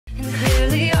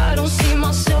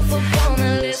up on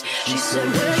the list. She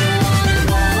said, where you wanna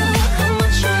go? How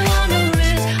much you wanna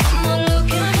risk? I'm not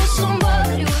looking for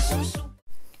somebody with some super.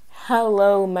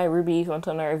 Hello, my rubies, onto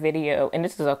another video, and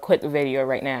this is a quick video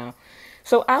right now.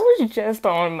 So I was just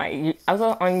on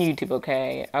on YouTube,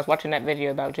 okay? I was watching that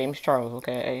video about James Charles,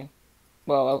 okay?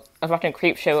 Well, I was watching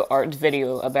Creep Show Art's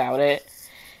video about it,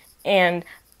 and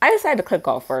I decided to click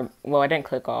off well, I didn't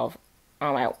click off.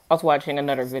 I was watching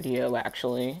another video,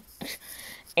 actually.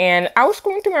 And I was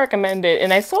scrolling through my recommended,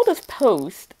 and I saw this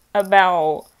post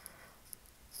about...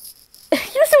 You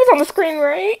see what's on the screen,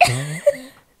 right?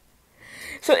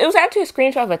 So it was actually a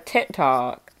screenshot of a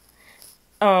TikTok.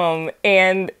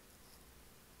 And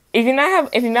if you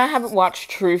haven't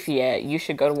watched Truth yet, you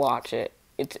should go to watch it.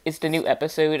 It's the new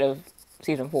episode of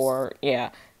season 4, yeah.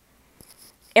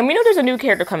 And we know there's a new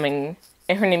character coming,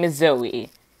 and her name is Zoe,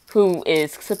 who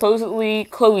is supposedly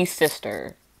Chloe's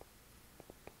sister.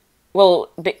 Well,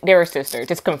 they're a sister,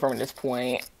 just confirmed at this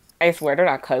point. I swear, they're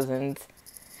not cousins.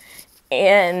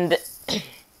 And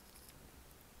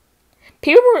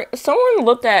someone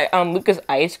looked at Luca's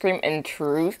ice cream in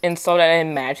Truth and saw that it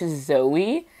matches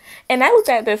Zoe. And I looked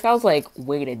at this, I was like,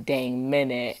 wait a dang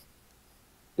minute.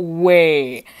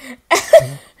 Wait.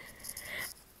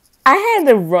 I had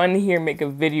to run here and make a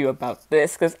video about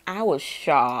this because I was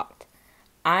shocked.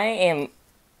 I am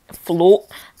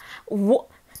what?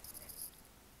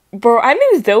 Bro, I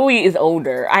knew Zoe is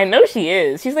older. I know she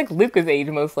is. She's like Luca's age,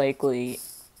 most likely.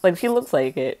 Like, she looks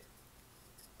like it.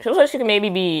 She looks like she could maybe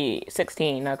be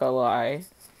 16, not gonna lie.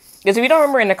 Because if you don't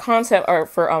remember in the concept art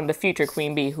for the future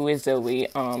Queen Bee, who is Zoe,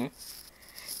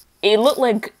 it looked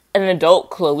like an adult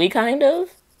Chloe, kind of.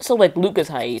 So, like, Luca's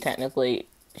height, technically.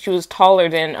 She was taller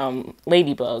than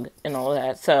Ladybug and all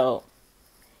that, so...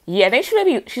 Yeah, I think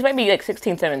she might be like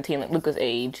 16, 17, like Luca's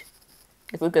age.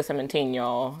 It's Luca's 17,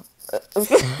 y'all.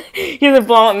 He's a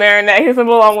blonde marionette. He's a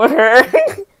belong with her.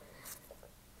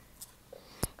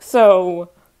 So,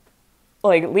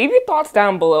 like, leave your thoughts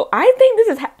down below. I think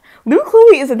this is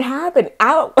Lukloe isn't happening.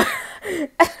 I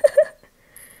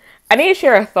need to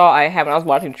share a thought I had when I was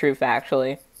watching Truth,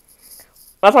 actually.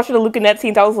 When I was watching the Lucanette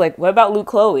scenes, I was like, what about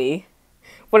Lukloe?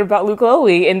 What about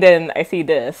Lukloe? And then I see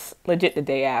this, legit the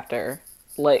day after.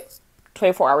 Like,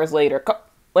 24 hours later.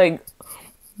 Like,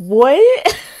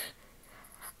 what?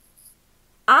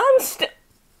 I'm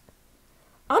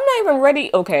not even ready.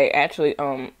 Okay, actually,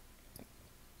 I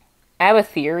have a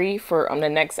theory for the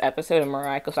next episode of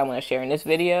Miraculous I want to share in this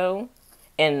video.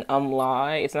 And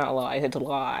lie. It's not lies, it's a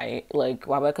lie. Like,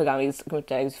 why would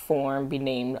Kagami's form be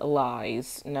named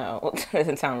Lies? No, that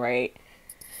doesn't sound right.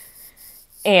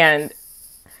 And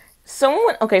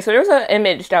okay, so there's an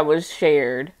image that was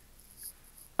shared.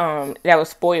 That was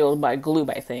spoiled by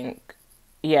Gloob, I think.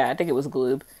 Yeah, I think it was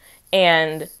Gloob.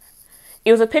 And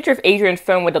it was a picture of Adrian's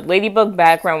phone with a ladybug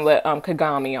background with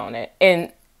Kagami on it.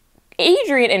 And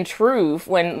Adrian in Truth,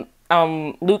 when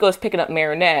Luca was picking up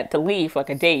Marinette to leave for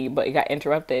like a date, but he got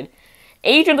interrupted,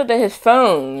 Adrian looked at his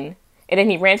phone and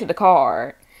then he ran to the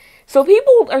car. So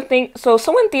so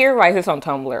someone theorized this on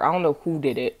Tumblr. I don't know who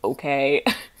did it, okay?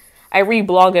 I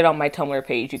reblogged it on my Tumblr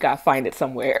page. You gotta find it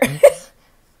somewhere.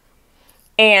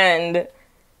 And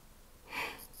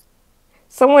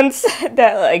someone said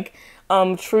that, like,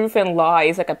 Truth and Lie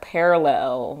is like a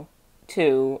parallel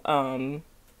to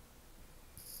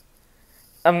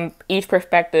each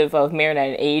perspective of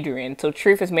Marinette and Adrian. So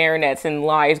Truth is Marinette's and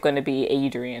Lie is going to be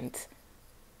Adrian's.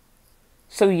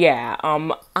 So yeah,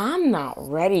 I'm not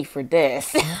ready for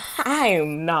this. I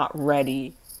am not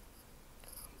ready.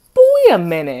 But wait a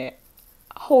minute.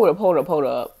 Hold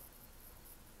up.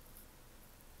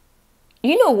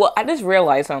 You know what? I just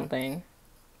realized something.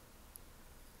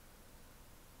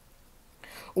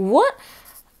 What?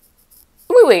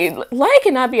 Wait. Lie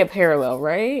cannot be a parallel,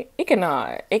 right? It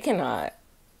cannot.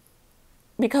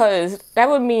 Because that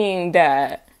would mean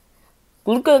that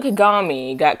Luca and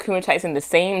Kagami got kunai in the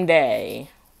same day.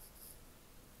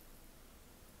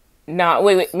 No,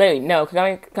 wait, no.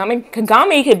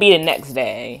 Kagami could be the next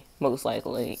day, most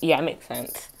likely. Yeah, it makes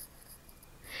sense.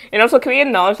 And also, can we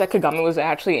acknowledge that Kagami was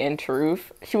actually in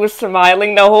Truth? She was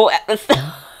smiling the whole episode.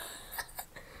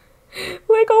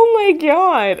 Like, oh my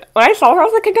god. When I saw her, I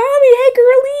was like, Kagami, hey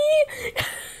girlie!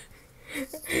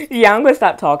 Yeah, I'm gonna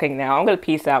stop talking now. I'm gonna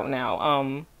peace out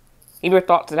now. Leave your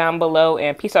thoughts down below,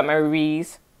 and peace out, my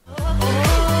rubies.